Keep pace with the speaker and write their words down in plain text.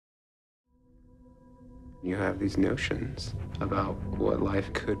You have these notions about what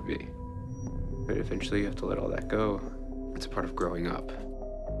life could be. But eventually you have to let all that go. It's a part of growing up.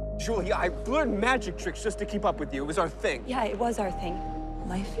 Julia, I learned magic tricks just to keep up with you. It was our thing. Yeah, it was our thing.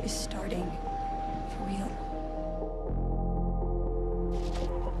 Life is starting for real.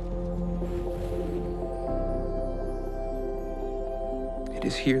 It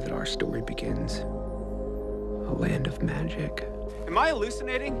is here that our story begins. A land of magic. Am I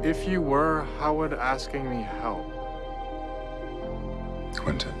hallucinating? If you were, how would asking me help?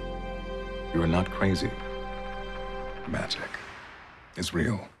 Quentin, you are not crazy. Magic is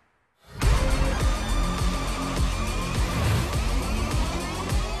real.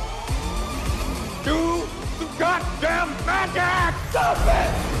 Do the goddamn magic! Stop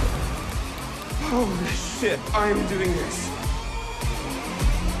it! Holy shit, I'm doing this.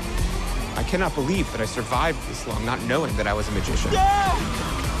 I cannot believe that I survived this long not knowing that I was a magician. Yeah!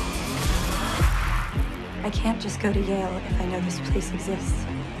 I can't just go to Yale if I know this place exists.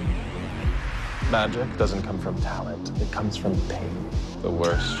 Magic doesn't come from talent, it comes from pain. The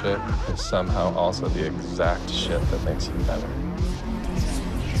worst shit is somehow also the exact shit that makes you better.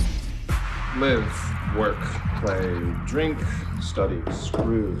 Live, work, play, drink, study,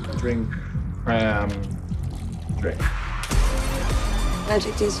 screw, drink, cram, drink.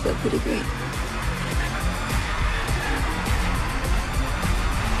 Magic does feel pretty great.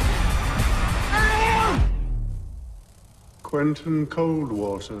 Quentin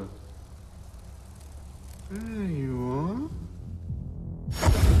Coldwater. There you are.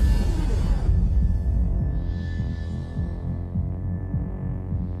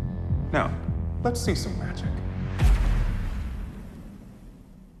 Now, let's see some magic.